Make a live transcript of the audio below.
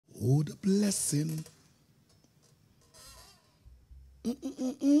Oh, the blessing.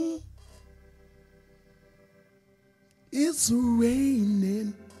 It's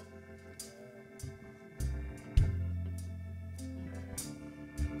raining.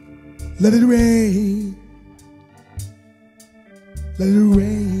 Let it rain. Let it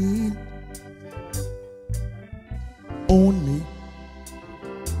rain on me.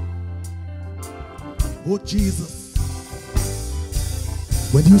 Oh, Jesus.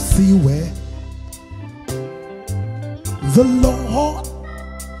 When you see where the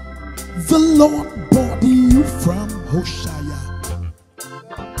Lord brought you from Hoshaya,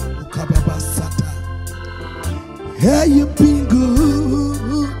 Okababasata. Hey, you've been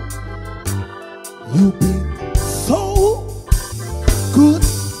good. You've been so good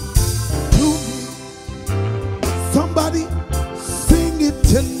to me. Somebody sing it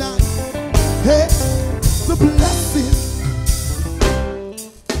tonight. Hey, the blessing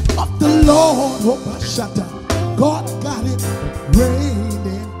of the Lord, Obashata. God got it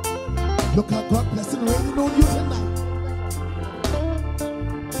raining. Look how God blessing raining on you tonight.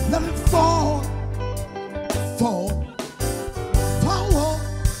 Let it fall, fall, fall,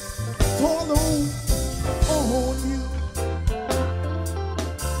 fall on you.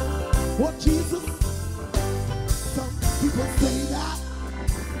 Oh, Jesus, some people say that,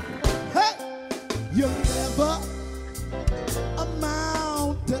 hey, you'll never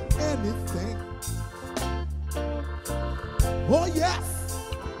amount to anything. Oh, yes,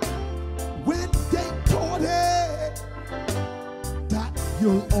 when they told it that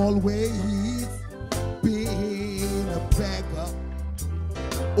you'll always be a beggar.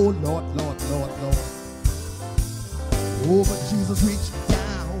 Oh, Lord, Lord, Lord, Lord. Oh, but Jesus reached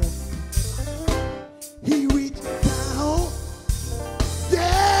down. He reached down.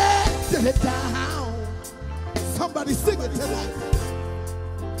 Yeah, did it down. Somebody sing it tonight.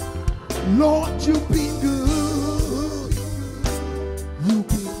 Lord, you've been good. You've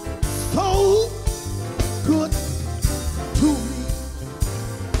been so good to me.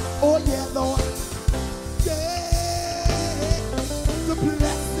 Oh, yeah, Lord. Yeah, the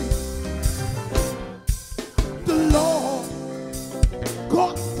blessing. The Lord,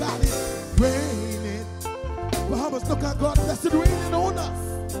 God got it raining. Bahamas, look how God blessed it raining on us.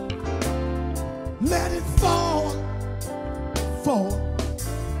 Let it fall, fall,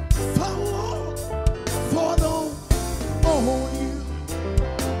 fall, fall on you.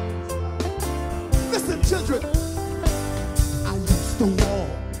 Listen, children, I used to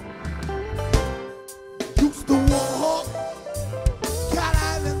walk, Cat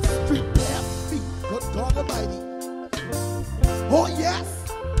Island Street, bare feet, good God Almighty. Oh yes,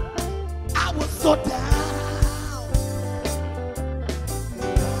 I was so down.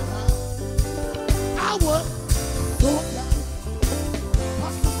 I was so down.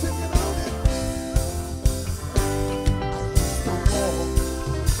 Pastor Simeon on it.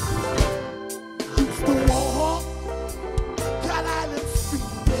 I used to walk, Cat Island Street,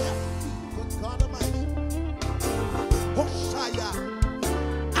 bare feet, good God Almighty. Oh Shia,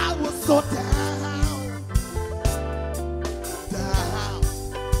 I was so down.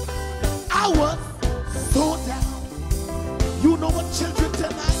 I was so down. You know what, children,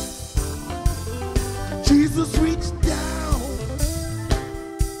 tonight? Jesus reached down,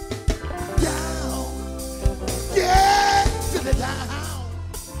 down, yeah, to the down.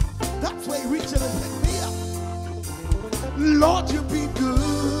 That's where he reached and picked me up. Lord, you be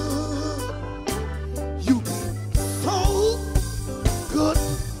good. You be so good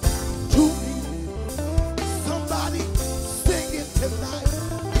to me. Somebody sing it tonight.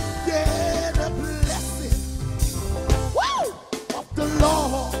 Yeah, the blessing, woo, of the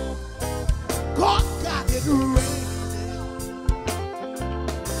Lord. God got it raining.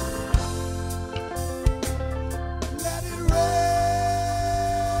 Let it rain.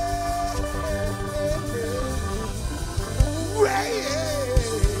 Rain.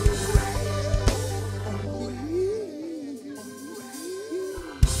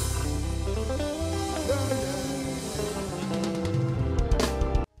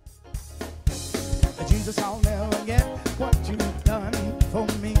 Jesus, I'll never forget what you've done for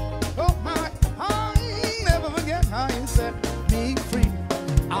me. Oh my, I'll never forget how you set me free.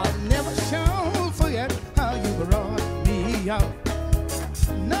 I'll never shall forget how you brought me out.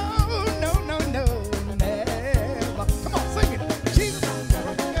 No, no, no, no, never. Come on, sing it. Jesus, I'll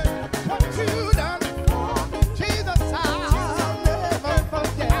never forget what you've done for me. Jesus, I'll never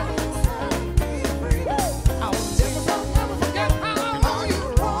forget. I'll never forget how you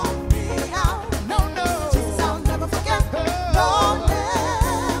brought me out. No, no. Jesus, I'll never forget. No, never.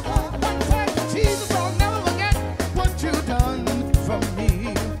 Jesus, I'll never forget what you've done for me.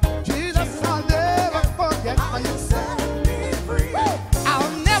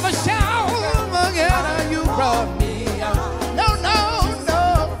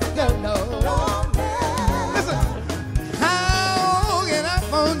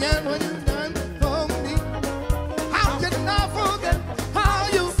 forget what you've done for me? How can I forget how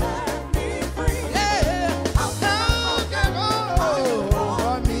you set me free? Yeah, how can I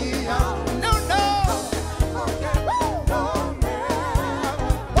for me? No, no.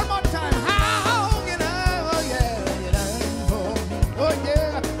 One more time. How can I forget you done for me? Oh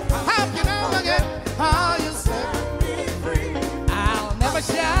yeah. How can I forget how you set me free? I'll never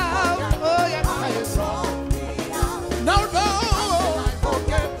shout. Oh yeah. How you brought me out. No, no.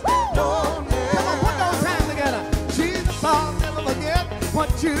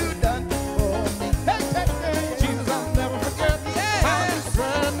 What you done for me? Hey, hey, hey. Jesus, I'll never forget how you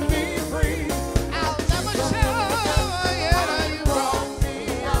set me free. I'll never show how you brought me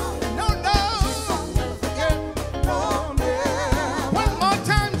out. No, no. Jesus, I'll never forget. One more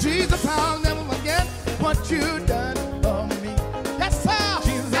time, Jesus, I'll never forget what you done for me. Yes, sir.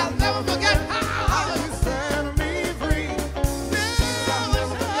 Jesus, I'll never forget how you set me free. Jesus, I'll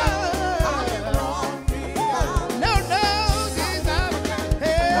never forget how you brought me out. No, no.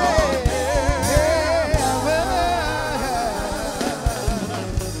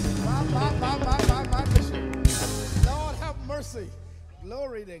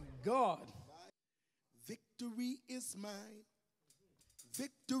 Glory to God. Victory is mine.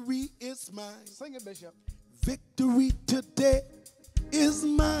 Victory is mine. Sing it, Bishop. Victory today is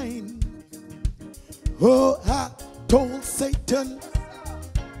mine. Oh, I told Satan,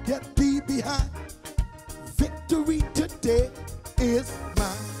 get thee behind. Victory today is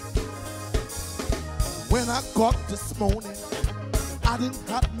mine. When I got this morning, I didn't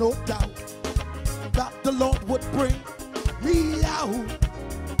have no doubt that the Lord would bring me out.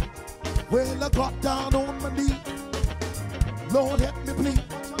 Well, I got down on my knees. Lord, help me please.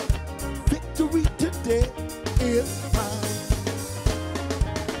 Victory today is mine.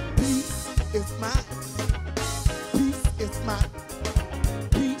 Peace is mine. Peace is mine.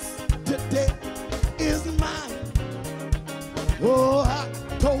 Peace today is mine. Oh, I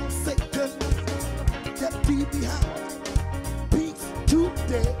told Satan, get thee behind. Peace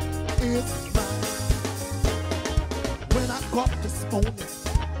today is mine. When I got this morning,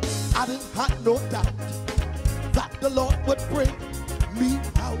 I didn't have no doubt that the Lord would bring me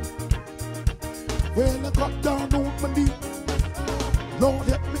out. When I got down on my knees, Lord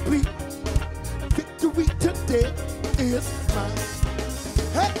help me please. Victory today is mine.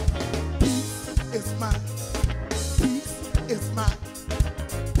 Hey, peace is mine. Peace is mine.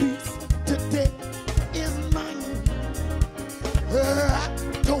 Peace today is mine. I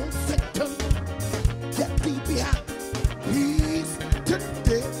told Satan, get thee behind. Peace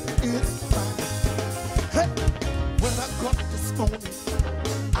today is mine. Hey, when I got this morning,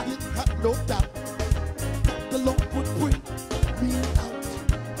 I didn't have no doubt that the Lord would bring me out.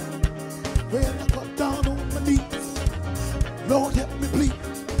 When I got down on my knees, Lord help me please.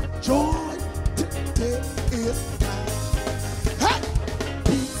 Joy today is mine. Hey,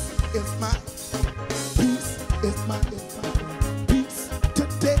 peace is mine. Peace is mine. Peace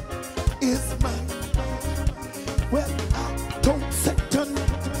today is mine. Well, I told Satan,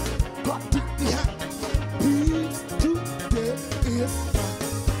 got to behind. Peace today is mine.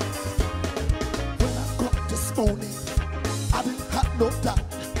 When I got this morning, I didn't have no doubt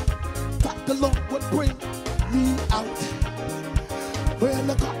that the Lord would bring me out.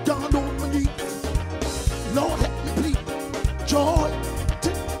 Well, I got down on my knees. Lord, help me please. Joy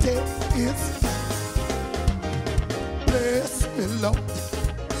today is mine. Bless me, Lord.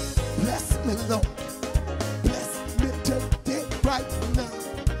 Bless me, Lord. Bless me today, right now.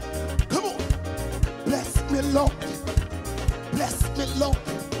 Come on. Bless me, Lord. Bless me, Lord.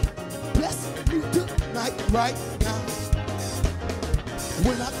 Bless me tonight, right now.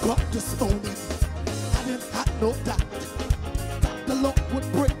 When I got this morning, I didn't have no doubt that the Lord would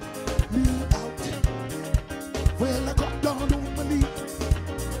bring me out. Well, I got down on my knees.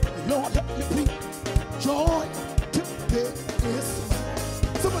 Lord, help me please. Joy today is mine.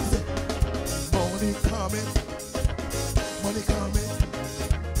 Somebody say, money coming, money coming,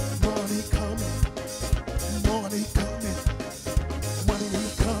 money coming, money coming, money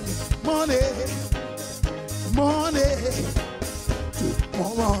coming, money, money,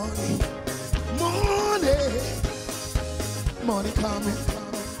 money, money, money coming,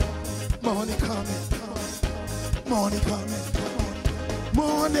 money coming, money coming,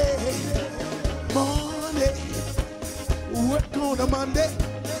 money, money. Work on a Monday,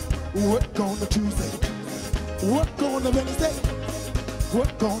 work on a Tuesday, work on a Wednesday,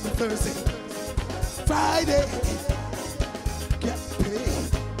 work on a Thursday, Friday, get paid,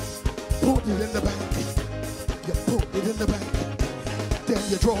 put it in the bank, you put it in the bank, then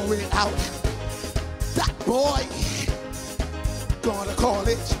you draw it out. That boy gonna call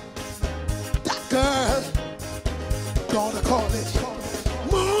it. That girl, gonna call it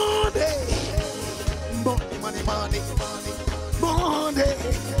Monday. Money, money, money, Monday,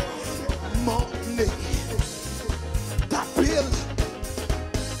 Monday. That bill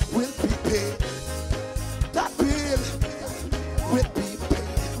will be paid. That bill will be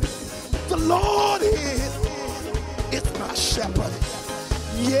paid. The Lord is my shepherd.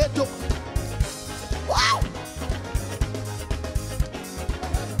 Yeah, wow.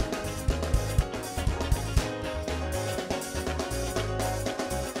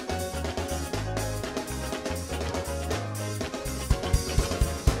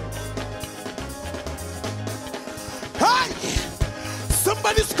 Hey,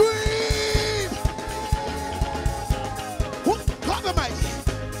 somebody scream. What? God Almighty.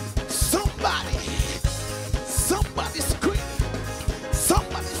 Somebody scream.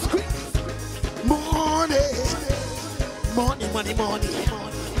 Somebody scream. Money. Money, money, money.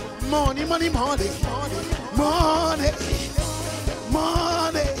 Money, money, money. Money.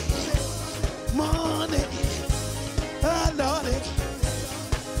 Money. Money. Oh, Lord.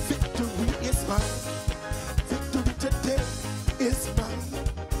 Victory is mine. Victory today is mine.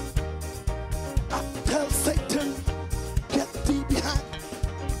 I tell Satan, get thee behind.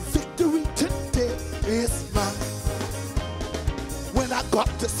 Victory today is mine. When I got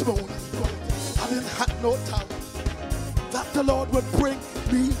this morning, I didn't have no doubt that the Lord would bring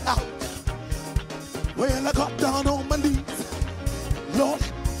me out. When I got down on my knees, Lord,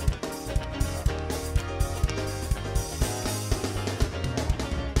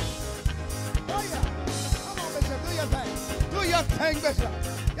 Oh yeah. Come on, Bishop. Do your thing. Do your thing, Bishop.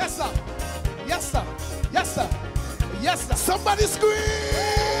 Yes, sir. Yes, sir. Yes, sir. Yes, sir. somebody scream.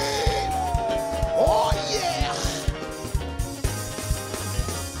 Oh yeah.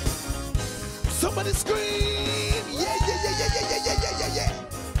 Somebody scream. Yeah, yeah, yeah, yeah, yeah, yeah, yeah, yeah,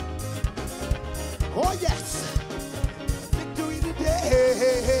 yeah. Oh yes. Victory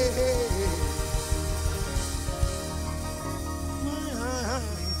today.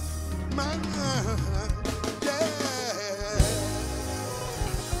 Mine, yeah. My.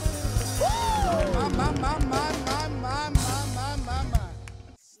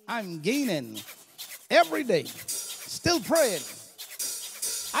 I'm gaining every day. Still praying.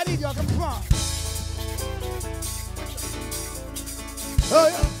 I need y'all to come on. Oh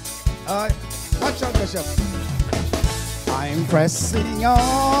yeah. All right. Watch out, Bishop. I'm pressing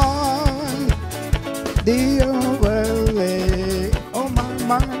on the overlay. Oh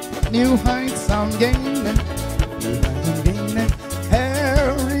my, new heights I'm gaining.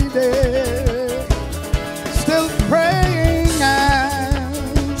 Every day. Still praying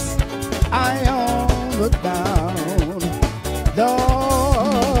as I look down.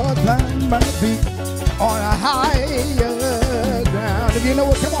 Lord, plant my feet on a higher ground. If you know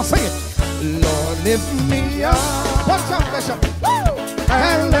what, come on, sing it. Lord, lift me up. Watch out, Bishop. Woo!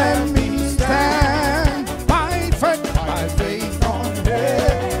 And let me stand by faith on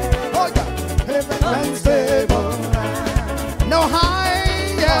it. Oh, yeah. Heaven and stable. No higher.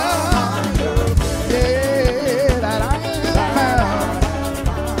 Yeah, that I found.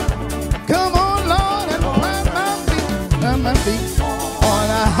 Come on, Lord, and plant my feet on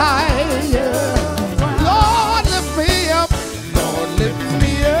a higher. Lord, lift me up. Lord, lift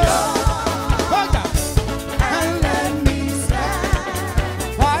me up. And let me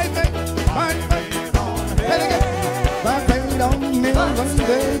stand by faith on it.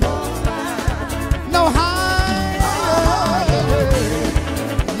 No higher.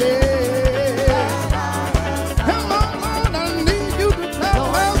 Yeah. Come on, Lord, I need you to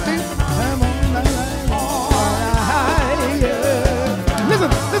plant my feet. Come on, higher.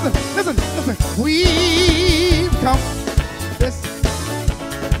 Listen. We've come this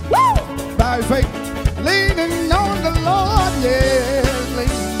by faith, leaning on the Lord, yeah,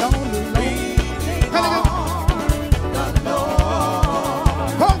 leaning on the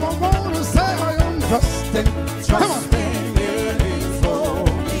Lord. Come on, wanna say I am trusting. Come on.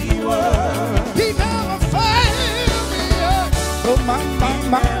 He never failed me yet. Oh my.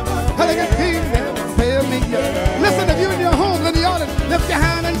 He never failed me yet. Listen, if you're in your home, in the audience, lift your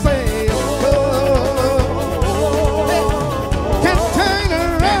hand and say, can't turn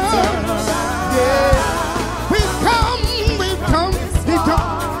around. Yeah. We've come like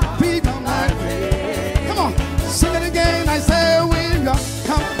come on, sing it again. I say we've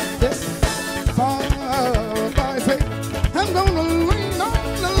come this far by faith. I'm gonna lean on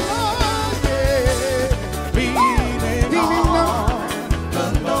the Lord, yeah. Leaning on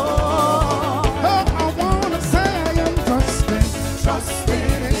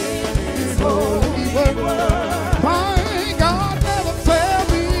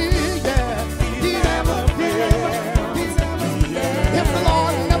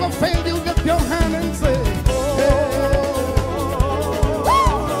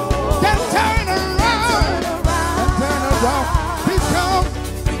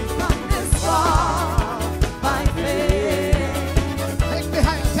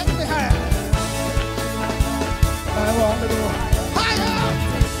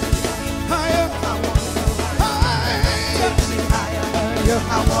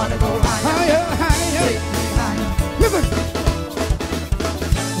wanna go higher, higher. take me higher. Listen,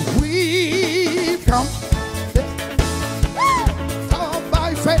 we've come all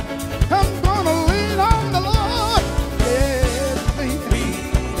by faith. I'm gonna lean on the Lord. Yes,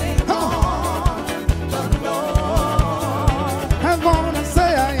 Leaning on the Lord. I'm gonna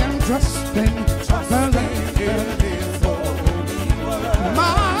say I am trusting. Trusting in His holy word.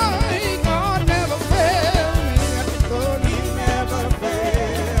 My God never failed me. He never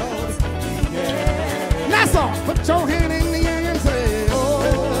fails me yet. Last song, put your hand in the air and say, oh,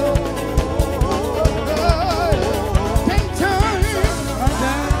 can't turn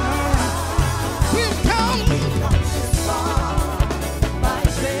around. We've come. This far by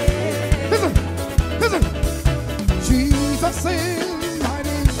faith. Listen, listen. Jesus is my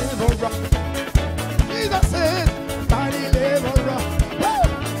deliverer. Jesus is my deliverer. Woo!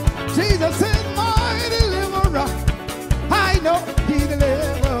 Jesus is my deliverer. I know He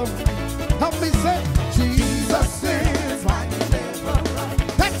delivers. Help me say, Jesus is my deliverer.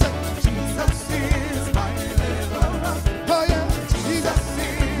 That's it. Jesus is my deliverer. Oh yeah. Jesus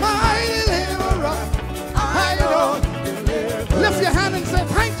is my deliverer. I know. Lift your hand and say,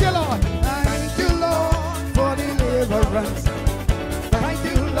 thank you, Lord. Thank you, Lord, for deliverance. Thank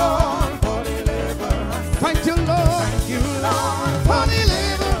you, Lord, for deliverance. Thank you, Lord. Thank you, Lord, For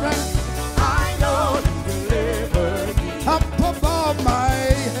deliverance. I know you delivered me. Up above my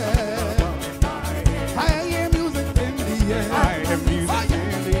head. I hear music in the air. I am music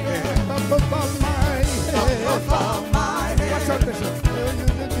in the air. Up above my head. Above my What's head. up, Bishop?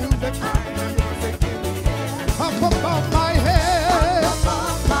 Music. I am music in the air. Up above my head.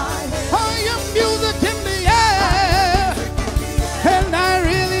 Above my head. I am music in the air. And I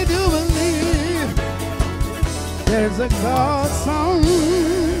really do believe there's a God somewhere.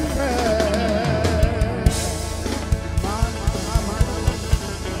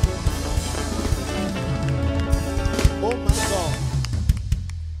 Oh my God.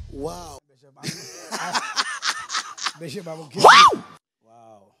 Wow. Bishop, I will kill Wow. you.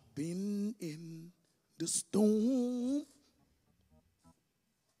 Wow. Been in the storm.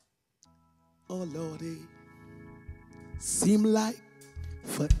 Oh Lordy. Seem like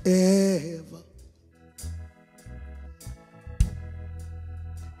forever.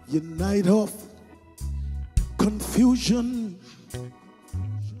 Your night of confusion.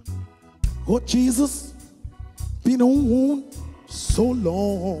 Oh Jesus, been on so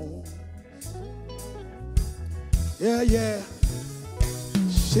long. Yeah, yeah.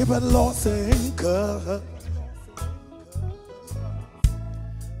 Ship had lost anchor.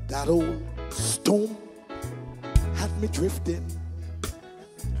 That old storm had me drifting.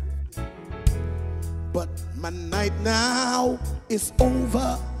 But my night now is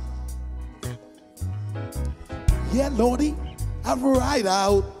over. Yeah, Lordy, I've ride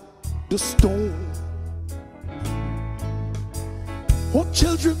out the storm. Oh,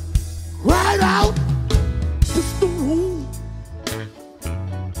 children, ride out the storm.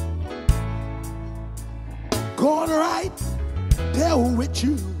 God right there with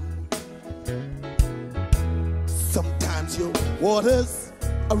you. Sometimes your waters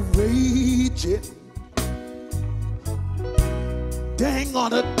are raging. Dang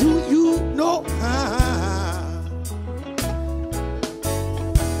on it, do you know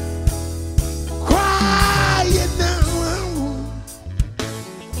crying now?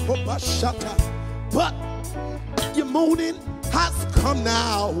 Oh, my shutter. But your moaning has come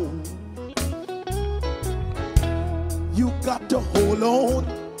now. You got to hold on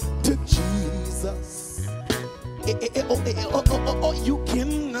to Jesus. Or you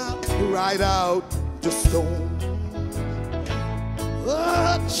cannot ride out the storm.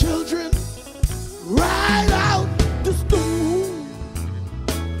 Oh, children, ride out the storm.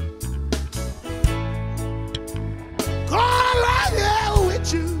 God right here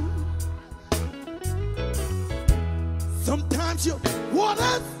with you. Sometimes your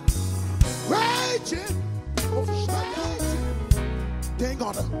waters raging. Oh, dang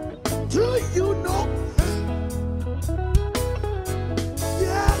on it. Do you know?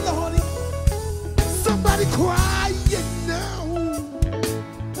 Yeah, Lordy. Somebody crying now.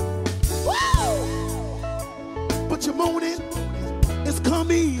 Woo! But your moaning is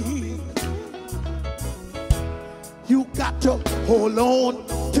coming. You got to hold on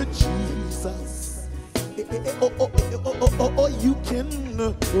to Jesus. Or you can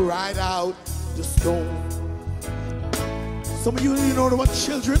ride out the storm. Some of you know what,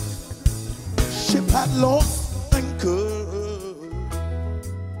 children? Ship had lost anchor.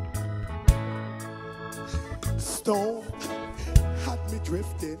 Storm had me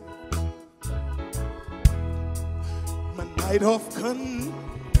drifting. My night night of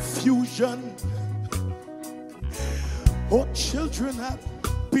confusion. Oh, children have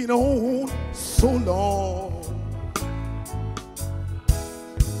been on so long.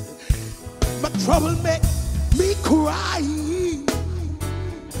 My trouble make me cry,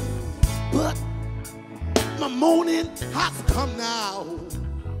 but my morning has come now,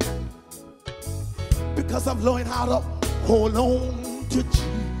 because I've learned how to hold on to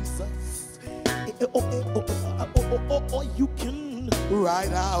Jesus. Or you can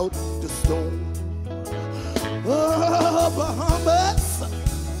ride out the storm. Oh, Bahamas,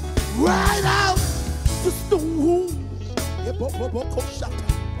 ride out the storm.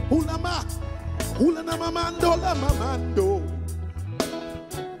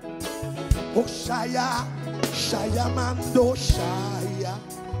 Oh, Shaya, Shaya Mando, Shaya.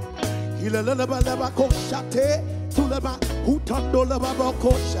 Hilalaba Koshate, Tulaba, Hutando Laba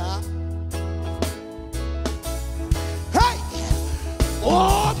Kosha. Hey!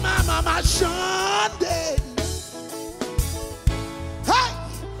 Oh, Mama Shande. Hey!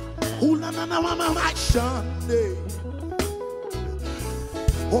 Hulana Mama Shande.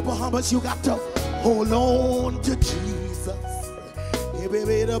 Oh, Bahamas, you got to hold on to Jesus.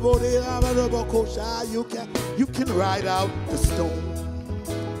 You can ride out the storm.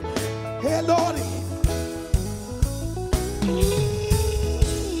 Hey, Lordy.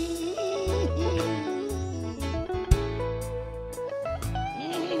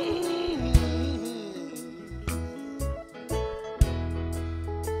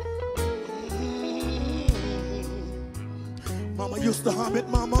 Mama used to hum it,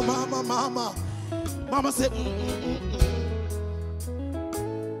 mama, mama, mama. Mama said,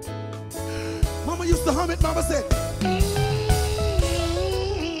 Mama used to hum it, mama said,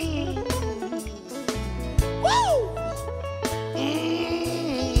 woo!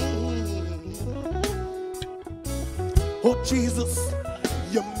 Oh, Jesus,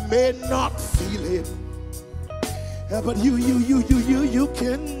 you may not feel it, but you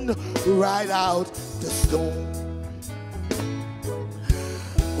can ride out the storm.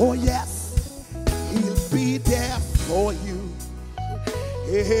 Oh, yes, he'll be there for you.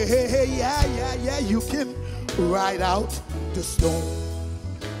 Hey, yeah, you can ride out the storm.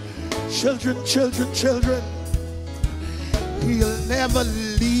 Children, children, children, he'll never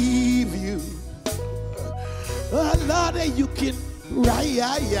leave you. Oh, Lord, you can ride,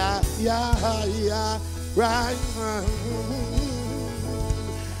 ride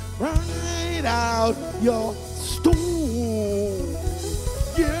out your storm.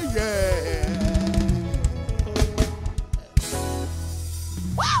 Yeah.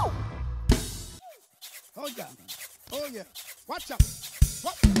 Woo! Oh yeah. Oh yeah. Watch out.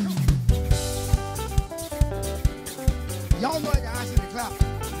 What? Y'all know your eyes in the cloud.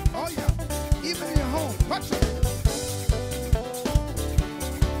 Oh yeah. Even in your home. Watch out.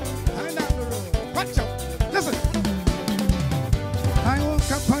 Coming down the road. Watch out. Listen. I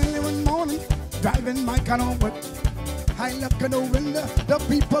woke up early one morning, driving my car on work. I looked in the window, the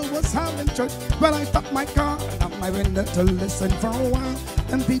people was having church. Well, I stopped my car out my window to listen for a while.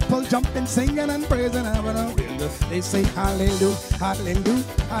 And people jumping, singing and praising, having a window. They say hallelujah, hallelujah,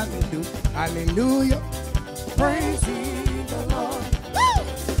 hallelujah, hallelujah. Praise ye the Lord. Woo!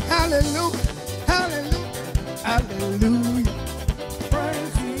 Hallelujah, hallelujah, hallelujah.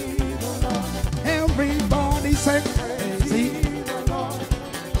 Praise ye the Lord. Everybody say praise ye the Lord.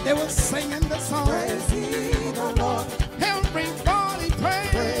 They were singing the song. Praise ye the Lord. Everybody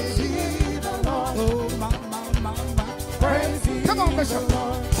praise ye the Lord. Oh, my. Praise ye. Come on, Bishop.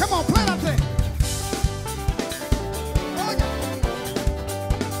 Come on, play that thing. Oh, yeah.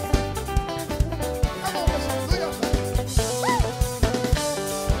 Come on, Bishop. Do your thing.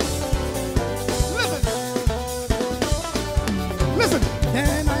 Listen.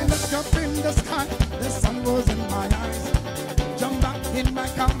 Then I looked up in the sky. The sun was in my eyes. Jumped back in my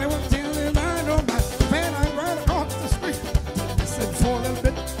car. They were telling I don't mind. When I ran across the street, listen for a little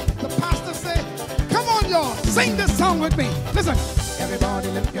bit. The pastor said, come on, y'all, sing this song with me. Listen. Everybody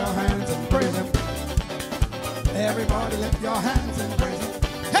lift your hands and praise him. Everybody lift your hands and praise him.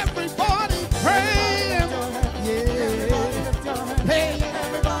 Everybody praise him. Yeah. Hey,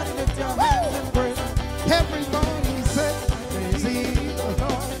 everybody lift your hands and praise him. Everybody said, praise ye the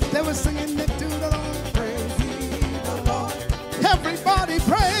Lord. They were singing it to the Lord. Praise ye the Lord. Everybody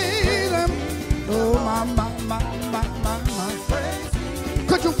praise him. Oh, my.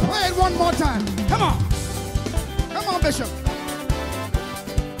 Could you play it one more time? Come on. Come on, Bishop.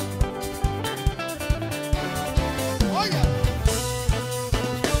 Oh, yeah.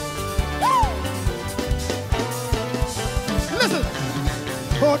 Woo! Listen.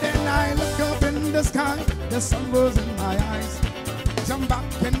 Oh, then I look up in the sky. The sun was in my my eyes. Jump back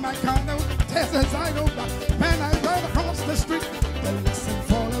in my car now, test as I go back. Man, I ride across the street to listen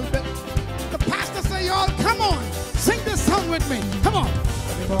for a little bit. The pastor say, y'all, come on, sing this song with me. Come on.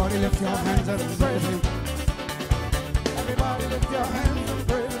 Everybody lift your hands and praise him. Everybody lift your hands and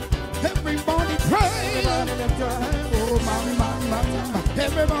praise him. Everybody praise. Everybody lift your hands. Oh, my.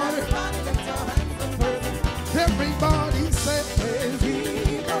 Everybody lift your hands and praise him. Everybody say, praise ye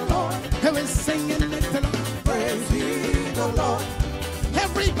the Lord. Everybody singing it to the Lord. Praise ye the Lord.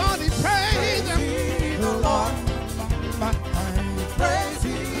 Everybody praise him. The Lord. Praise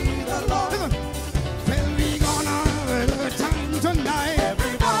ye the Lord. Listen. Well, we gonna have a good time tonight.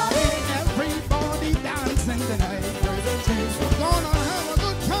 Everybody dancing tonight. We're gonna have a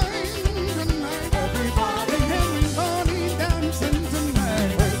good time tonight. Everybody dancing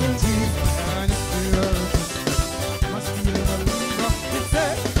tonight. And if you must be a believer,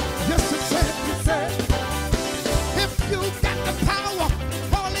 yes, it said, if you got the power,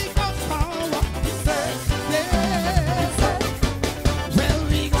 Holy Ghost power, yes, well,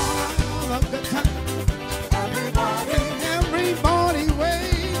 we gonna have a good time. Everybody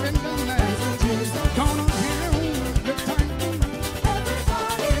waving tonight. Gonna have a good time.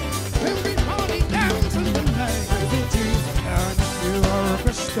 Everybody dancing tonight. And if you are a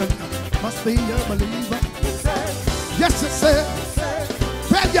Christian, must be a believer. Yes, it said.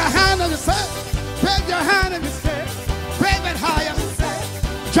 Wave your hand and it said. Wave your hand and it said. Wave it higher.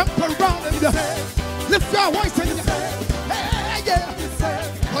 Jump around and lift your voice and hey, yeah.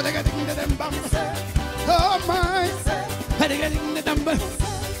 Oh, they getting to them bums. Oh, my. Hey, they getting to them bums.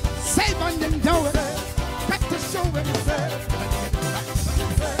 Save on them doors. Got to show it.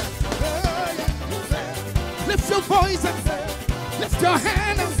 Lift your voice and lift your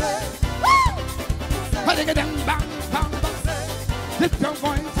hand and woo! Hey, they get them bum, bum, bum. Lift your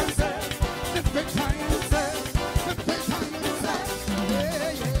voice and lift your time. Lift your time.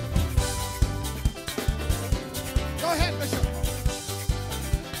 Yeah, yeah. Go ahead, Bishop.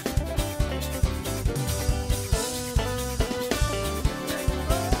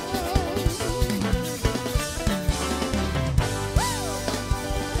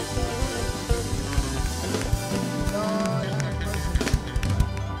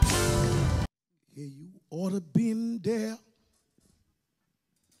 Hey, you ought to been there.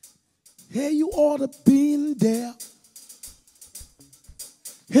 Hey, you ought to been there.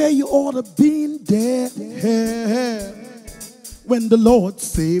 Hey, you ought to been there. Hey, when the Lord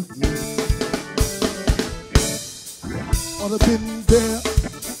saved me. Ought to been there.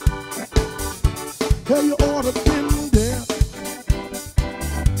 Hey, you ought to been there.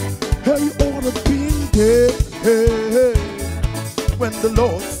 Hey, you ought to been there. Hey, when the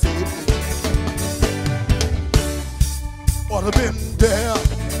Lord saved me. Ought to been there.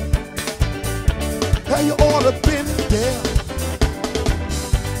 Hey, you ought to been there.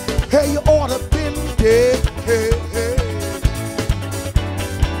 Hey, you ought to been there. Hey, hey.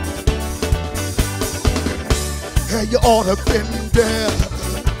 Hey, you ought to been there.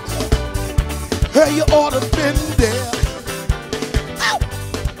 Hey, you ought to been there. Ow!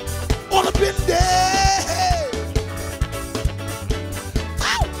 Ought to been there.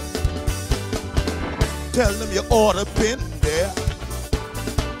 Ow! Tell them you ought to been there.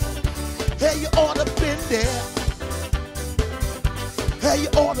 Hey, you ought to been there. Hey, you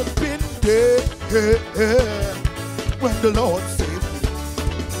ought to been there. Hey, hey. When the Lord saved me.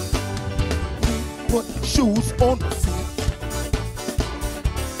 He put shoes on my feet.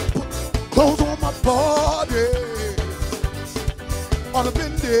 Put clothes on my body. Ought to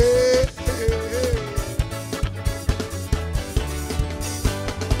been there.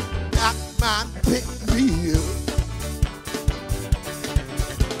 That man picked me up.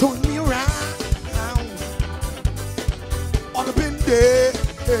 Turned me around. Ought to been there,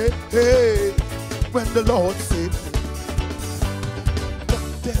 hey, hey, when the Lord saved me. But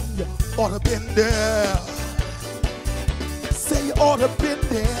then you ought to been there. Say you ought to been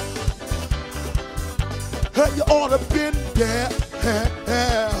there. Hey, you ought to been there, hey,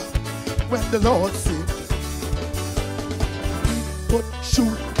 hey, when the Lord saved me. He put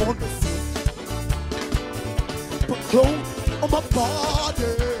shoes on my feet. Put clothes on my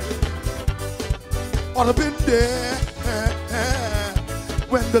body. Ought to been there.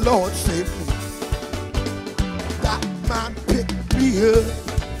 When the Lord saved me. That man picked me up.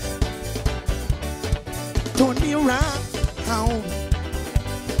 Turned me around.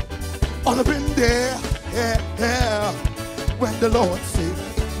 Ought to been there. When the Lord saved me.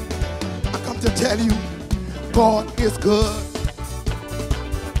 I come to tell you, God is good.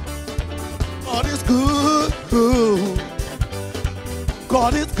 God is good.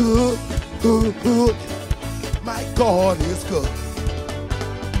 God is good. My God is good.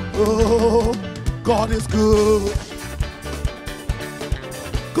 Oh, God is good.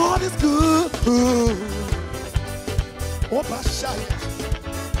 God is good. Oh, my shine.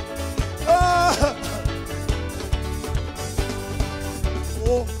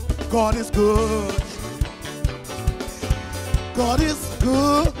 Oh, God is good. God is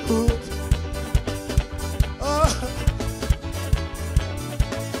good.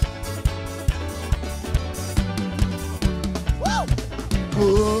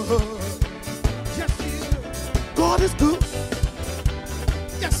 Good. Yes, he is. God is good.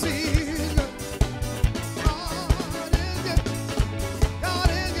 Yes, he is. God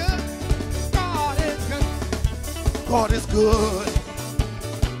is good. God is good. God is good. God is good.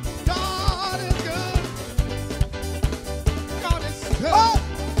 God is good. God is good. Oh!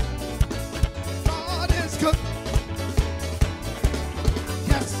 God is good.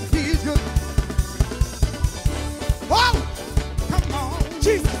 Yes, he's good. Wow! Come on.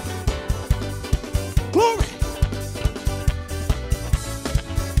 Jesus. Glory.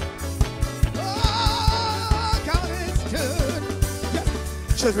 Oh, God is good.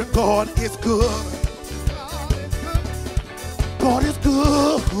 Yes, Children, God is good. God is good. God is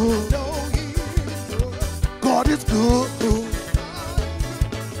good. No, he is good. God is good.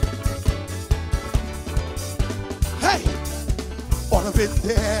 Hey! Ought to been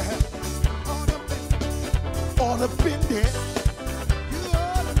there. Ought to been there.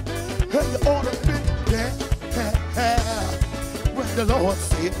 Hey, you ought to been there. When the Lord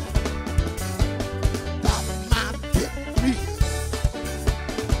said, "Thou my victory."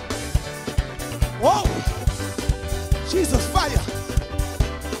 Whoa! Jesus, fire!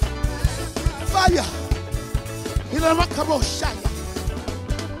 Fire! He never come on, shine.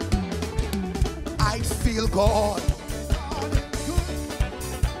 I feel God.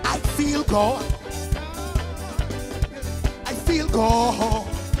 I feel God. I feel God.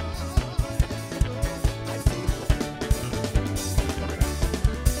 I feel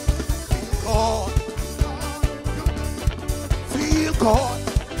God. Feel God.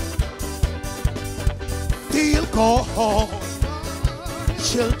 Feel God.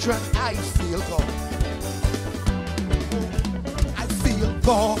 Children, I feel God. I feel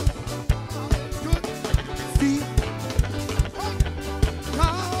God. Feel.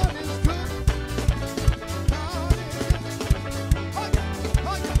 God is good.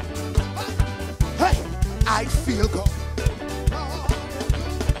 Hey, I feel God.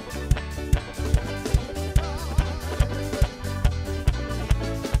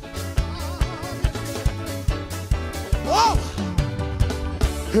 Whoa!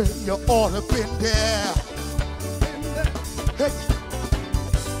 Hey, you ought to been there. Hey,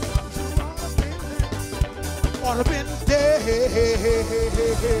 ought to been there.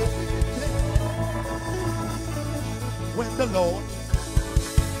 When the Lord,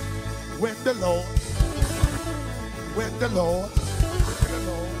 when the Lord, when the Lord,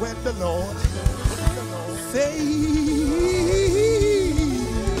 when the Lord say,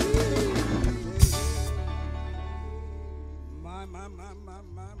 My.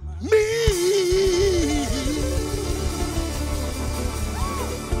 me.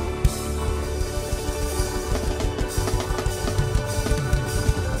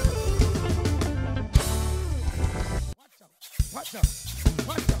 Watch out. Watch out.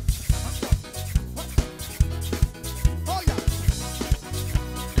 Watch out. Watch out. Oh, yeah.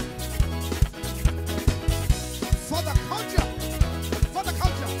 For the culture. For the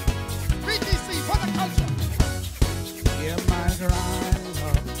culture. BTC, for the culture. Hear my cry,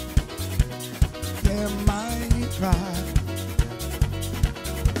 Lord. Hear my cry.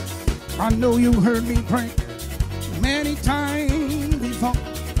 I know you heard me pray many times before.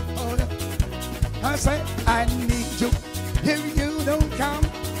 Oh, yeah. I say, I need you. If you don't come,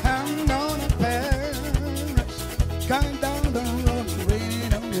 I'm gonna perish. Going down the road,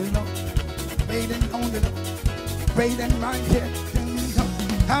 waiting on the Lord, waiting on the Lord, waiting right here.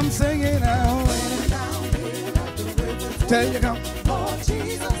 I'm singing out, till you come.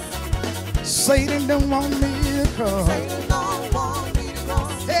 Satan don't want me to cross.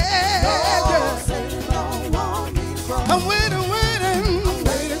 Yeah, I'm waiting, waiting.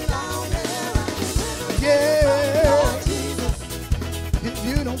 Yeah. If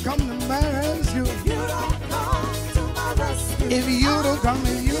you don't come to my rescue, if you don't come, if you don't come,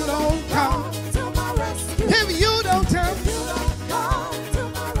 if you don't come,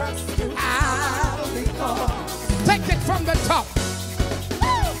 I'll be gone. Take it from the top.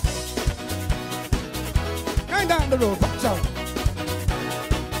 Going down the road, watch out.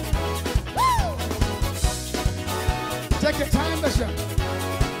 Take your time, listen.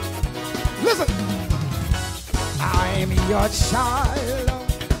 Listen. I'm your child.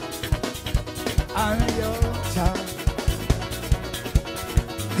 I'm your child.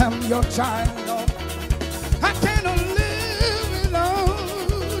 I'm your child. I cannot live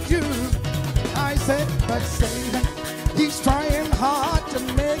without you. I said, but Satan, he's trying hard to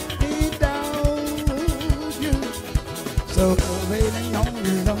make me doubt you. So waiting on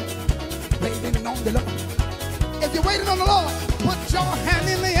the Lord, waiting on the Lord. If you're waiting on the Lord, put your hand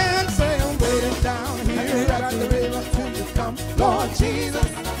in the air and say, I'm waiting down here at the river till you come, Lord Jesus.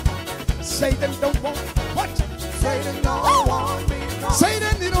 Satan don't want what? Satan don't want me.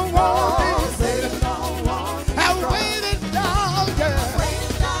 Satan, you don't want me. Satan don't want me. I'm waiting down, yeah.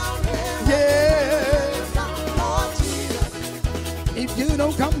 Waiting down here. Yeah. Lord Jesus. If you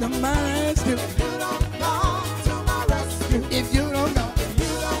don't come to my rescue, if you don't come to my rescue, if you don't come, if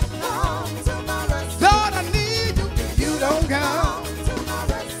you don't come to my rescue, Lord, I need you. If you don't come to my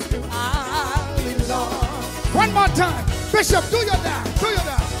rescue, I'll be lost. One more time, Bishop, do your dance, do your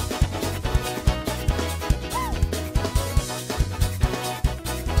dance.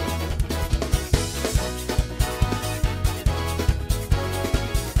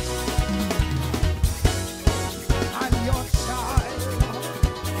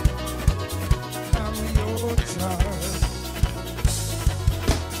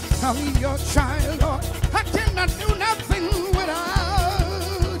 I'm your child, Lord. I cannot do nothing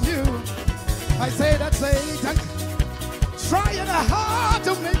without you. I say that Satan trying hard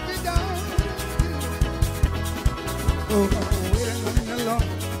to make me down. Oh, I'm waiting on the Lord,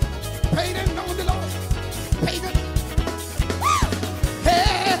 waiting on the Lord, waiting.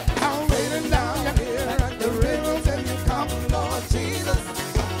 Hey, I'm waiting down here at the river till you come, Lord Jesus.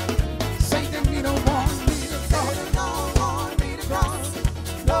 Satan, you don't want me to cross. Satan don't want me to cross.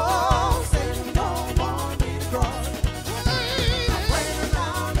 No, Satan don't want me to cross. I'm waiting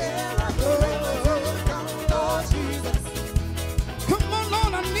down here at the river till you come, Lord Jesus. Come on,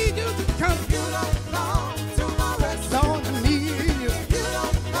 Lord, I need you to come. You don't come to my rescue. Lord, I need you. You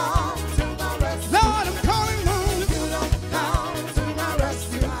don't come to my rescue. Lord, I'm calling on you. You don't come to my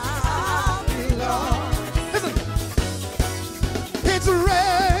rescue. I'll be lost. Listen, it's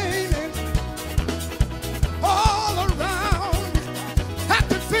raining all around. I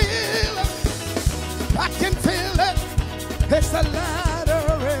can feel it. I can feel it. It's a ladder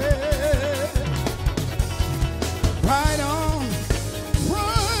rain. Right on,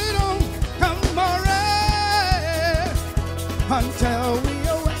 come on, rain. Until we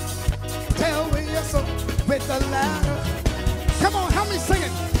awake, till we are so with the ladder. Come on, help me sing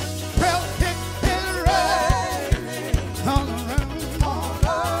it. Well, it raining all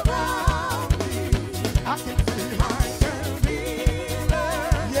around me. I can feel it.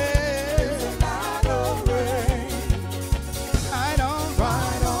 Yeah. It's a ladder rain. Right on,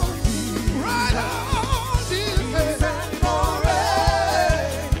 Jesus. Right on, Jesus. More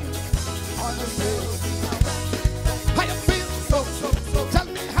rain on the field. How you feel? So. Tell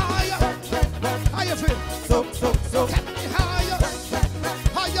me how you feel. So. Tell me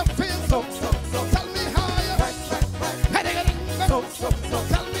how you feel. So. Tell me how you. So.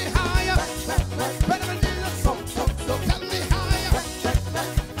 Tell me how you. So. Tell me how you.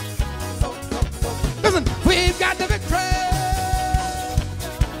 Listen, we've got the victory.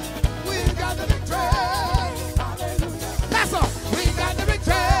 We've got the victory. That's all. We've got the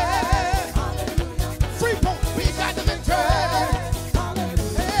victory. Freeport, we've got the victory.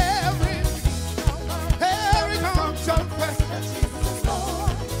 Every tongue shall confess that Jesus is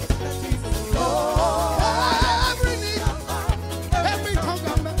Lord. That Jesus is Lord. Every knee, every tongue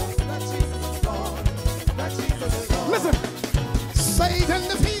confess that Jesus is Lord. That Jesus is Lord. Listen, Satan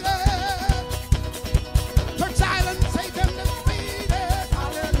defeated. Church Island, Satan defeated.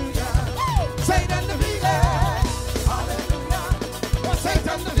 Hallelujah. Satan defeated. Hallelujah. Oh,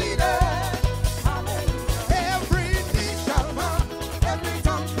 Satan defeated. Hallelujah. Every knee shall bow, every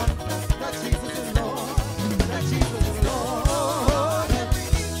tongue confess that Jesus is Lord. That Jesus is Lord. Every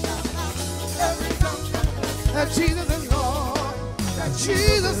knee shall bow, every tongue confess that Jesus is Lord. That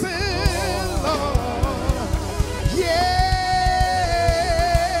Jesus is Lord. Yeah.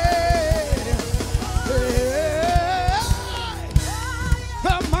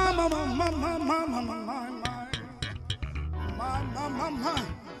 My.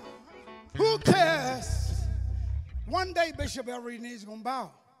 Who cares? One day, Bishop, every knee's gonna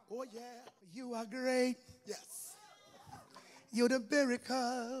bow. Oh, yeah. You are great. Yes. You're the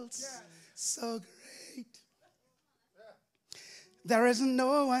miracles. So great. There is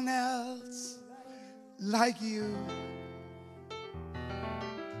no one else like you.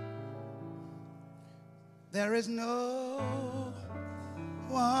 There is no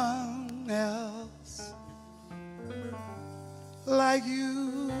one else like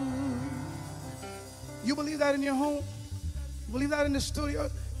you. You believe that in your home? You believe that in the studio?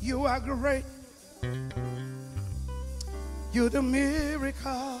 You are great. You do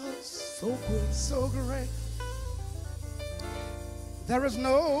miracles so good, so great. There is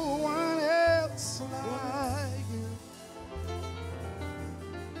no one else like you.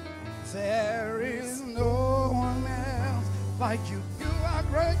 There is no one else like you. You are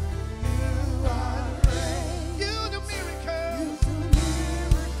great. You are great. You do miracles. You do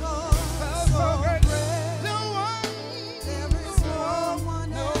miracles so great. No one, there is no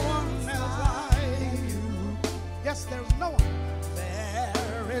one else like you. Yes, there's no one.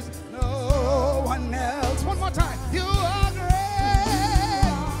 There is no one else. One more time. You are great.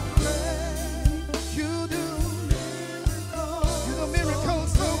 You do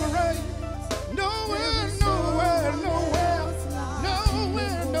miracles so great. Nowhere, nowhere, nowhere,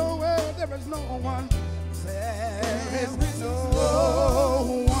 nowhere, nowhere. There is no one. There is no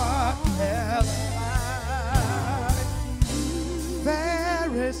one else like you.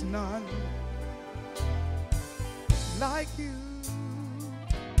 There is none like you.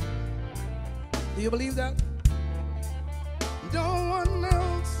 Do you believe that? No one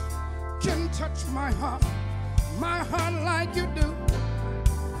else can touch my heart like you do.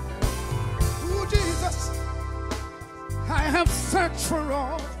 Oh, Jesus, I have searched for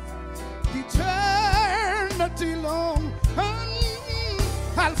all eternity long, and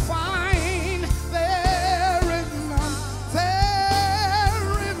I'll find there is none,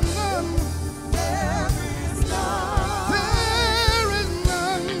 there is none, there is none, there is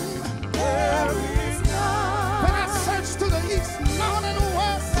none, there is none. When I search to the east, north, and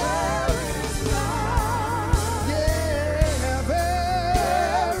west, there is none. Yeah,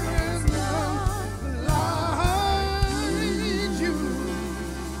 there is none like you.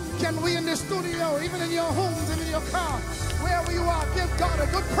 Can we in the studio, even in your homes and in your car, wherever you are, give God a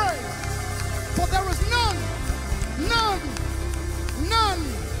good praise? For there is none, none, none,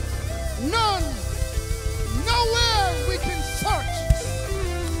 none, nowhere we can search,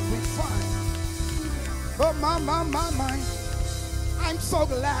 we find. Oh, my. I'm so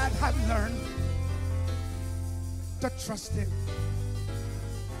glad I've learned to trust him.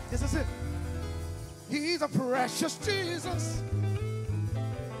 This is it. He's a precious Jesus.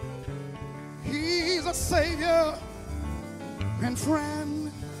 He's a Savior and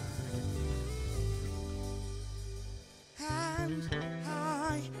friend. And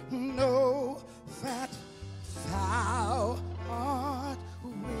I know that thou art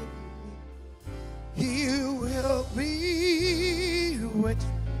with me. You will be with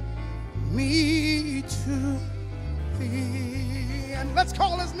me to be. And let's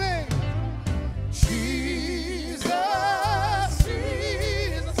call his name. Jesus,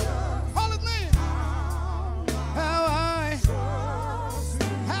 Jesus. Call his name. How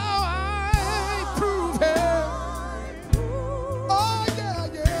I prove him. Oh, yeah.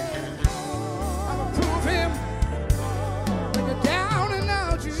 I'ma prove him. When you're down and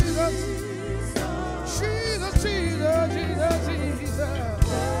out, Jesus. Jesus, Jesus, Jesus, Jesus.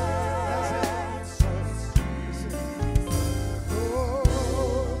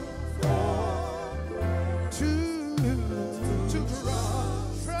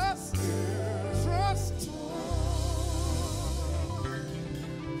 Trust.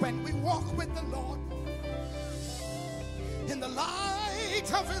 When we walk with the Lord in the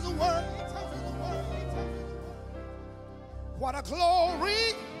light of his word, what a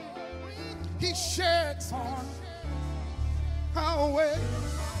glory he sheds on our way.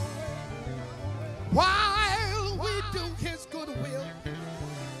 While we do his good will,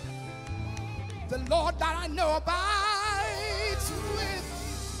 the Lord that I know abides with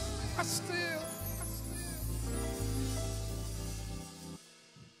us still.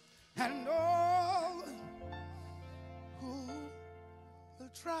 And all who will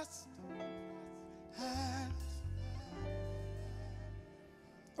trust and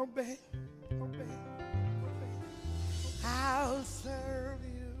obey, I'll serve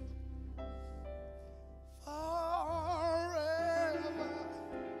you forever.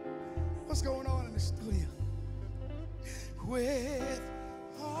 What's going on in the studio? With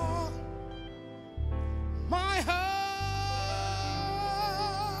all my heart,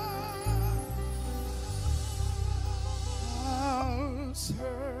 I'll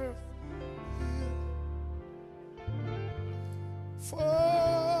serve you forever.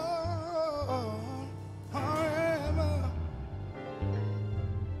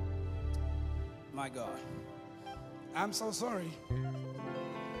 My God, I'm so sorry.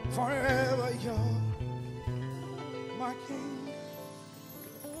 Forever you're my King.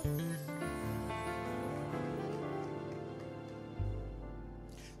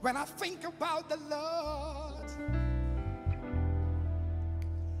 When I think about the Lord,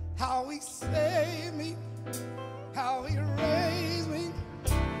 how he saved me, how he raised me,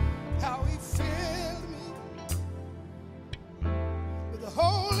 how he filled me with the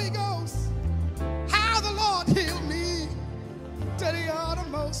Holy Ghost, how the Lord healed me to the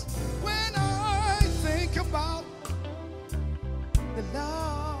uttermost. When I think about the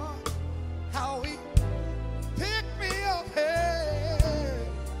Lord, how he picked me up, hey,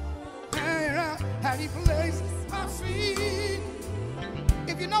 and he placed my feet,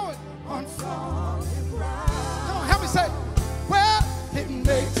 if you know it, on solid ground. Come on, help me say, well, it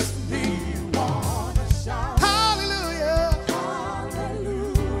makes me wanna shout. Hallelujah.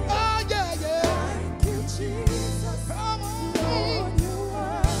 Hallelujah. Oh, yeah, yeah. Thank you, Jesus. Come on. Lord, you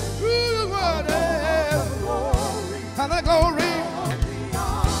are. You are there. And the glory.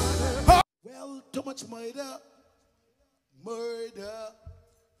 Well, too much murder, murder,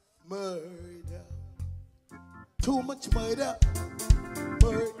 murder. Too much murder,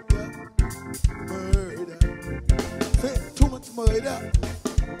 murder, murder. Say too much murder,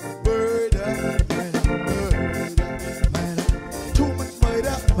 murder, murder, murder. Too much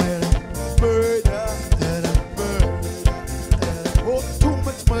murder, murder, murder, murder. Oh, too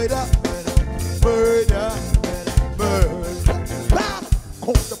much murder, murder, murder. Bam!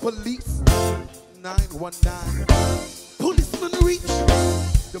 Call the police, 919. Policeman reach,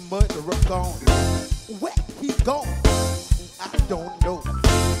 the murderer gone. Where he gone? I don't know.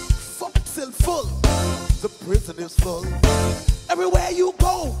 Foxhill full, the prison is full. Everywhere you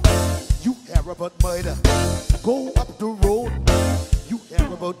go, you hear about murder. Go up the road, you hear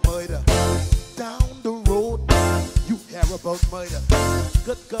about murder. Down the road, you hear about murder.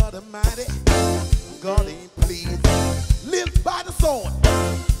 Good God Almighty, God ain't pleased. Live by the sword,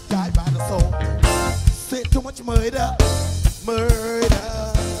 die by the sword. Say too much murder,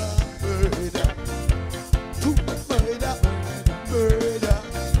 murder, murder. Too much murder, murder,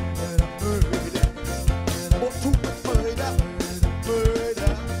 murder. Oh, too much murder,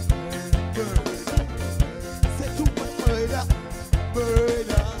 murder, murder. Say too much murder,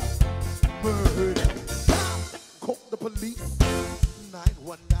 murder, murder. Call the police,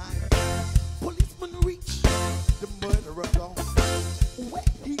 919. Policeman reach, the murderer gone.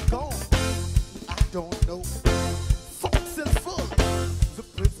 Where he gone? I don't know. Foxhill full, the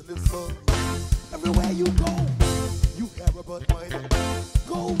prison is full. Everywhere you go, you hear about murder.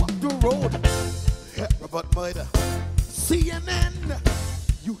 Go up the road, hear about murder. CNN,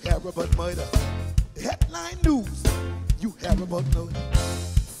 you hear about murder. Headline news, you hear about murder.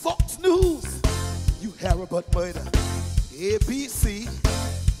 Fox News, you hear about murder. ABC,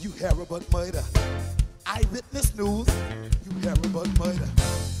 you hear about murder. Eyewitness News, you hear about murder.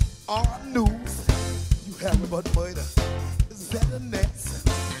 R News, you hear about murder.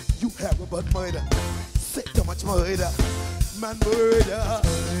 ZNS, you hear about murder. Say too much murder, man, murder,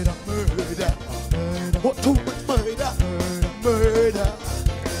 murder, murder, murder. Oh, too much murder, murder, murder,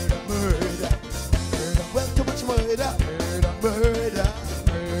 murder. Well, too much murder, murder, murder,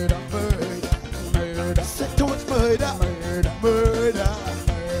 murder, murder. Say too much murder, murder, murder,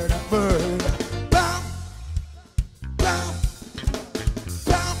 murder. Bam, bam,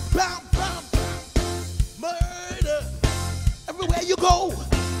 bam, bam, bam, murder. Everywhere you go,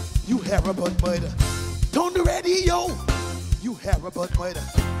 you hear about murder. Turn the radio, you hear about murder.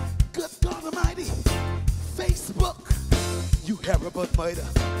 Good God Almighty, Facebook, you hear about murder.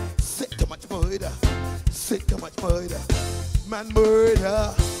 Say too much murder, say too much murder. Man,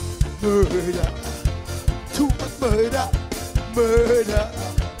 murder, murder. Too much murder, murder,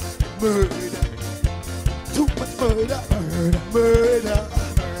 murder. Too much murder, murder, murder,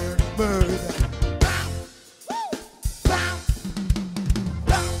 murder.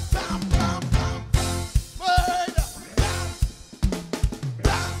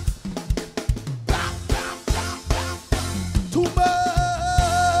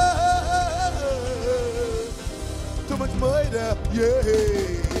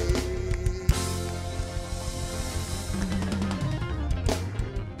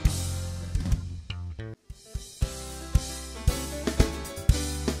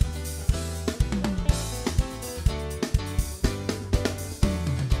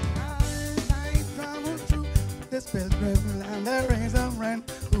 Pilgrim and there is a friend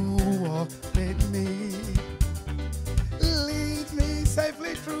who walk with me. Lead me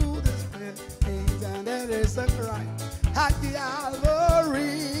safely through this place, and there is a cry at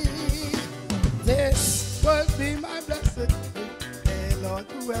Calvary. This will be my blessed day, Lord,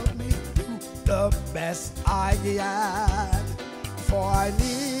 to help me do the best I can. For I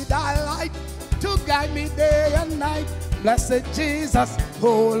need thy light to guide me day and night. Blessed Jesus,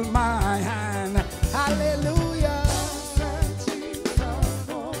 hold my hand. Hallelujah.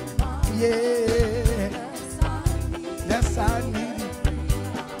 Yeah. Yes, I need you.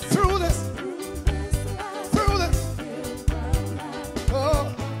 Through this.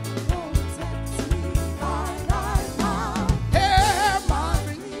 Oh. Hey, my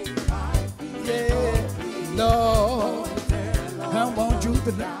feet. Yeah. Lord, I want you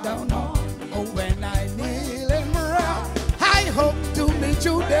to look down on. Oh, when I kneel and round, I hope to meet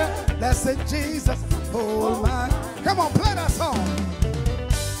you there. Blessed Jesus, hold my. Come on, play that song.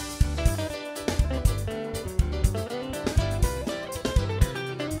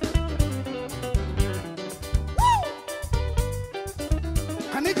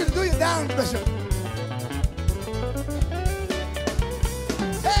 I need you to do your down, Bishop.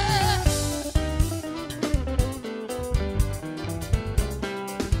 Hey.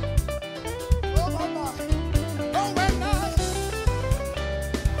 Oh, my God. Oh, my God.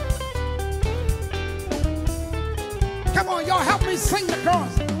 Come on, y'all, help me sing the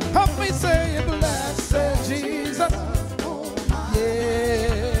chorus. Help me say, blessed Jesus.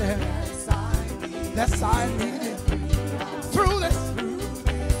 Yeah. Yes, I need it. Through this.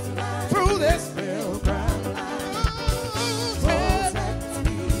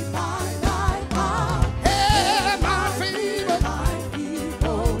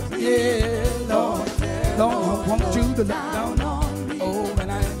 Lord, I want you to look down on me. Oh, when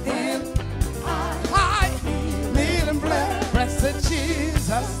I kneel, I kneel and bless. Blessed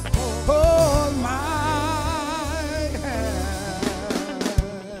Jesus, hold my hand.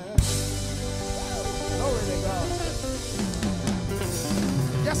 Glory to God.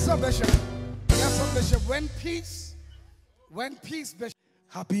 Yes, sir, Bishop. Yes, sir, Bishop. When peace, Bishop.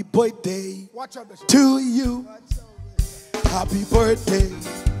 Happy birthday Watch out, Bishop. to you. Happy birthday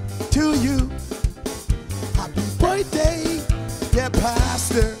to you. Happy birthday, yeah,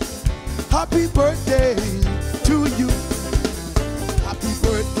 Pastor. Happy birthday to you. Happy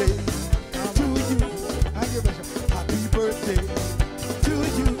birthday to you. Thank you, Bishop. Happy birthday to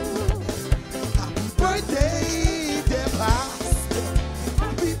you. Happy birthday, dear Pastor.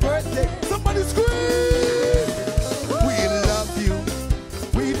 Happy birthday. Somebody scream. We love you.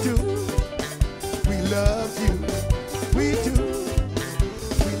 We do. We love you. We do.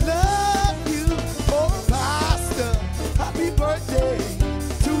 We love you. Oh, Pastor. Happy birthday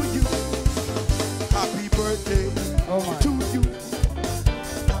to you. Happy birthday to you.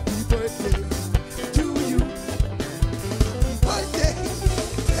 Happy birthday to you. Happy birthday,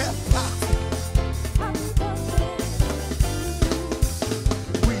 dear Pastor.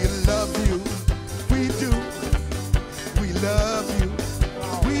 We love you. We do. We love you.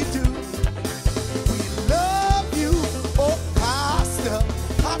 We do. We love you. Oh, Pastor.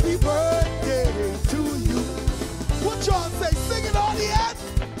 Happy birthday to you. What y'all say? Sing it on the end.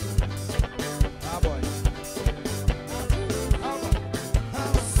 Ah, boy.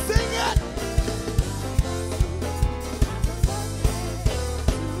 Sing it.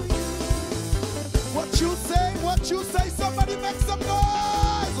 What you say? What you say? Somebody make some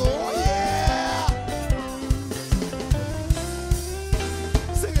noise. Oh, yeah.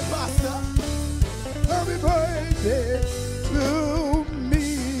 Sing it, Pastor. Happy birthday to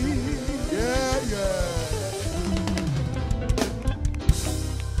me. Yeah, yeah.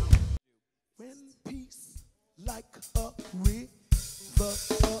 When peace like a river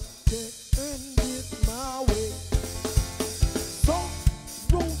attended my way,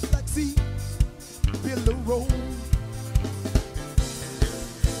 soft rose like sea, billow.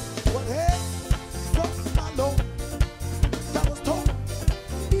 What had from my Lord that was taught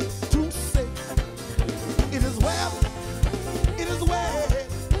me to say, it is well, it is well.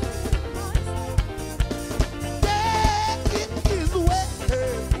 Yeah, it is well.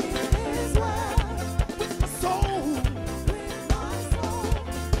 With my soul.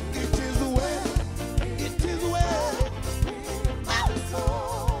 It is well. It is well. My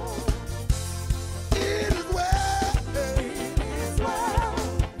soul. It is well.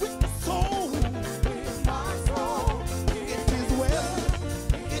 With my soul. It is well.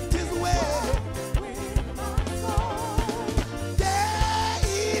 It is well. Yeah,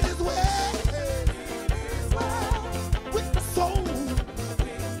 it is well. With my soul.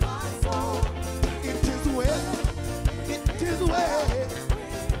 It is well. It is well.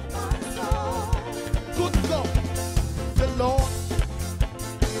 Good God. The Lord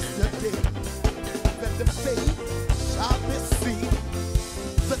is the day that the faith shall be seen.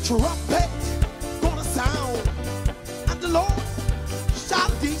 The trumpet gonna sound, and the Lord shall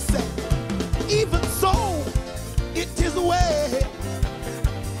descend. Even so, it is well.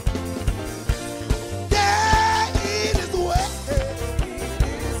 Yeah, it is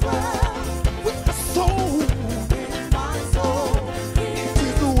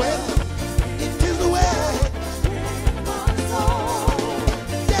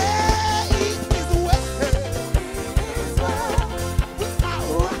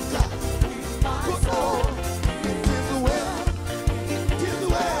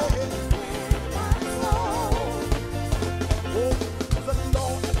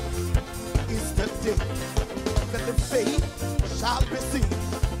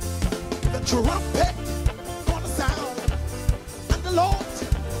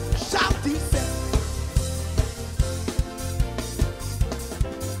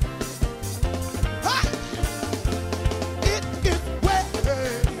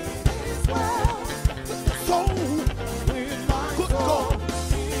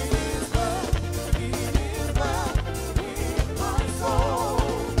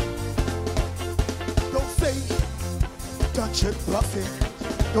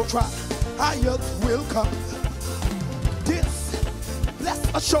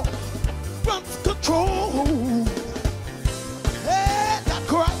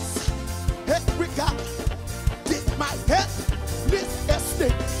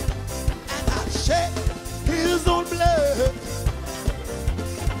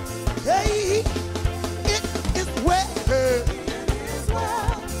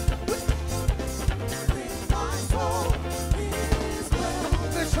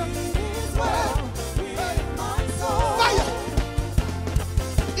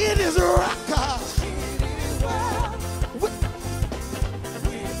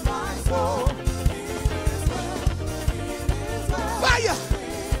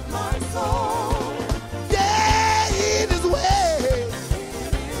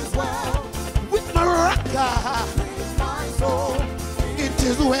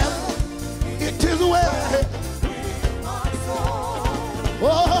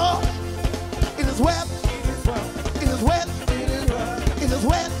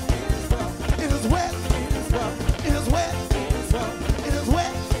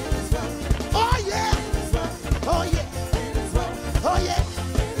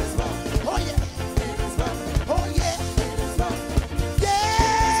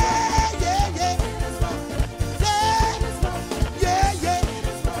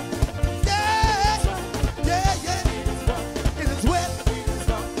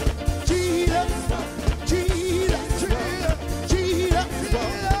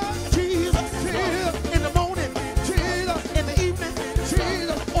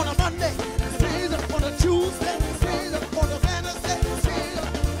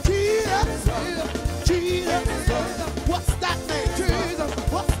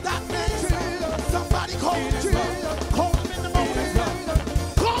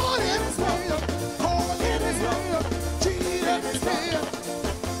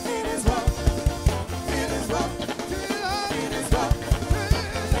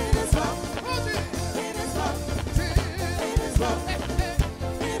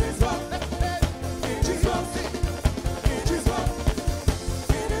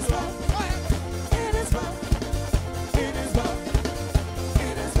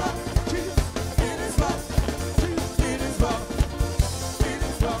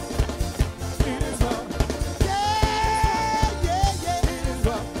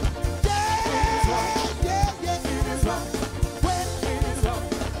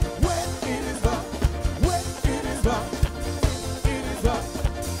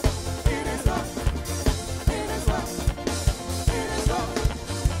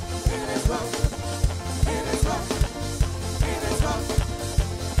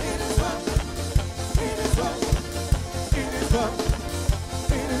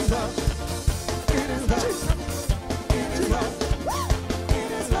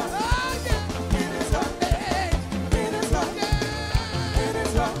It is love. It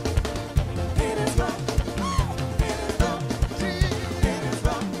is love. It is love. It is love. It is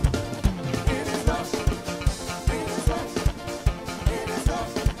love. It is love. It is love. It is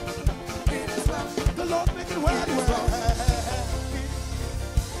love. It is love. The Lord make it well.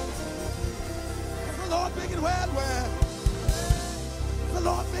 The Lord make it well. The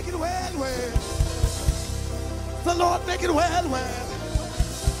Lord make it well. The Lord make it well.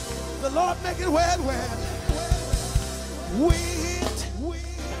 The Lord make it well. With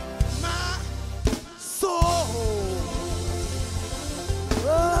my soul.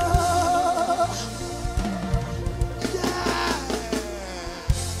 Oh, yeah.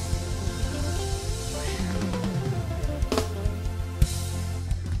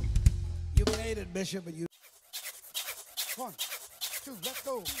 You made it, Bishop, and you. 1, 2, let's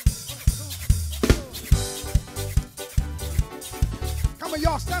go. Come on,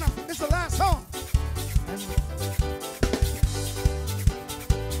 y'all, stand up. This is the last song.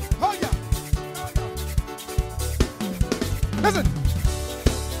 Oh, yeah. Listen.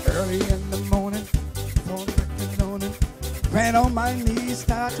 Early in the morning, before the break of dawning, ran on my knees,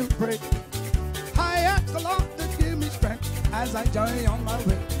 start to pray. I asked the Lord to give me strength as I journey on my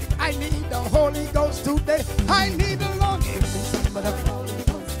way. I need the Holy Ghost today. I need the Lord. Give me some of the Holy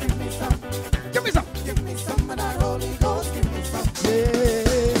Ghost. Give me some. Give me some. Give me some of that Holy Ghost. Give me some. Yeah.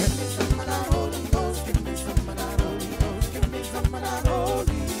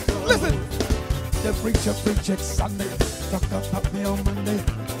 Preacher, preach it Sunday. Talk about me on Monday.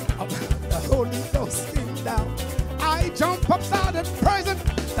 The Holy Ghost came down. I jump upside and praise it.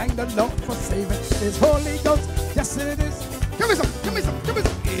 Thank the Lord for saving His Holy Ghost. Yes, it is. Give me some, give me some, give me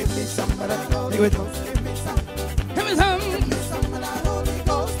some. Give me some of that Holy Ghost. Give me some. Give me some. Give me some of that Holy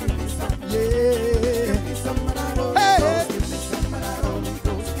Ghost. Give me some. Yeah. Give me some of that Holy Ghost. Give me some of that Holy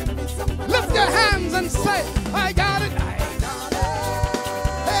Ghost. Give me some. Lift your hands and say, I got it.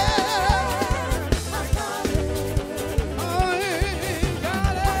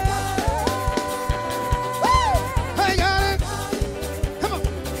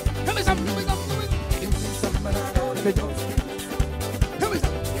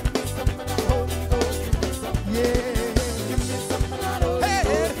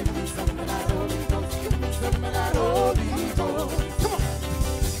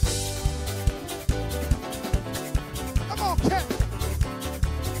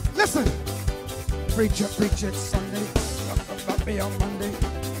 Preacher, preach it Sunday. Talk about me on Monday.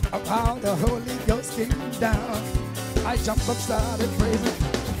 Of how the Holy Ghost came down. I jump upside and praise Him.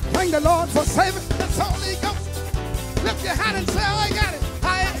 Thank the Lord for saving this Holy Ghost. Lift your hand and say, I got it.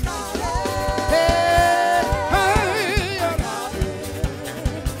 I got it. Hey, I got it.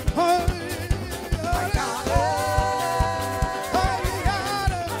 I got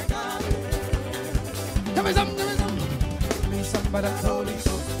it. I got it. Give me some, give me some. Give me some of that Holy Ghost.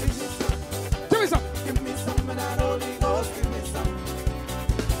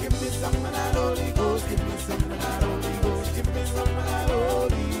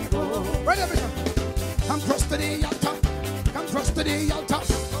 Come cross to the altar. Come cross to the altar.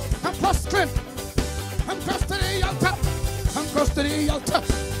 Come cross strength. Come cross to the altar. Come cross to the altar.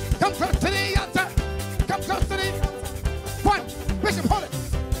 Come cross to the altar. Come cross to the one. Bishop, hold it.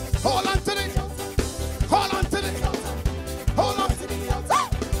 Hold on to the. Hold on to the. Hold on to the altar.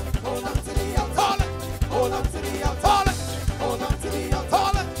 Hold on to the altar. Hold it. Hold on to the altar. Hold it. Hold on to the altar.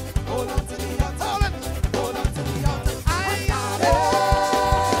 Hold it. Hold on to the altar. Hold it. Hold on to the altar. I got it.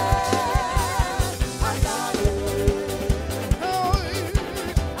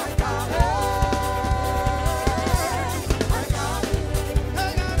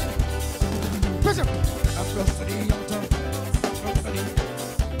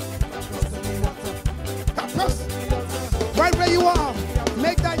 Right where you are,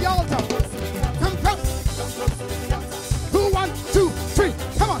 make that altar. Come close. 2, 1, 2, 3.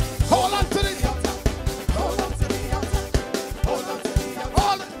 Come on. Hold on to the altar. Hold on to the altar. Hold on to the altar.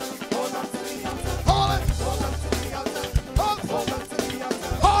 Hold it. Hold on to the altar. Hold it. Hold on to the altar. Hold on to the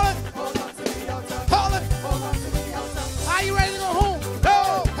altar. Hold it. Hold on to the altar. Hold it. Hold on to the altar. Are you ready to go home? No.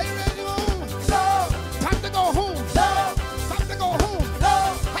 Are you ready to go home? No. Time to go home. No. Time to go home. No.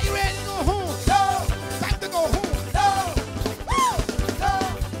 Are you ready to go home? No. Time to go home.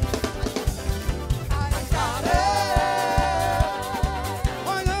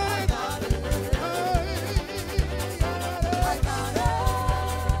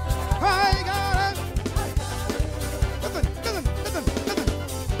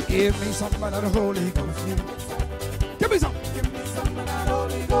 Give me some of that Holy Ghost. Give me some. Give me some of that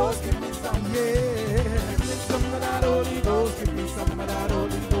Holy Ghost. Give me some. Yeah. Give me some of that Holy Ghost. Give me some of that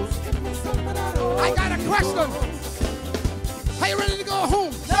Holy Ghost. Give me some of that Holy Ghost. I got a question. Are you ready to go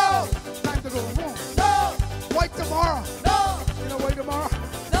home? No. Time to go home. No. Wait tomorrow. No. You know, wait tomorrow.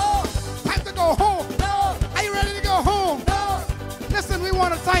 No. Time to go home. No. Are you ready to go home? No. Listen, we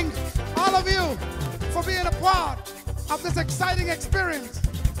want to thank all of you for being a part of this exciting experience.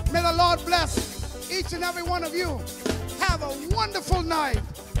 May the Lord bless each and every one of you. Have a wonderful night.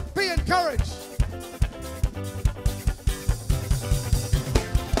 Be encouraged.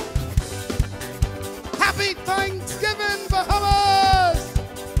 Happy Thanksgiving, Bahamas!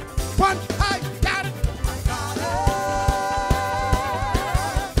 One, I got it. I got it.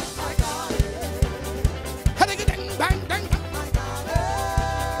 I got it. Hey-ding-ding, bang, ding. I got it.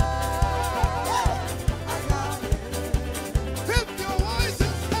 I got it. Lift your voice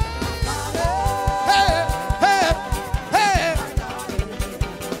and say,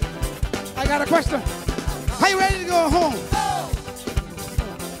 I got a question. Are you ready to go home? No.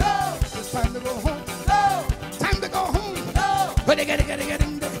 No. It's time to go home. No. Time to go home. No. But they get it. No.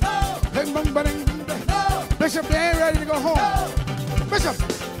 No. Bishop, they ain't ready to go home. No. Bishop,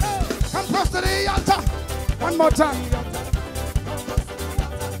 no. Come close to the altar. One more time.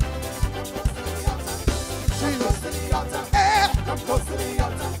 Come close to the altar. Come close to the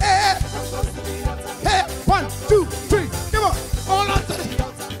altar.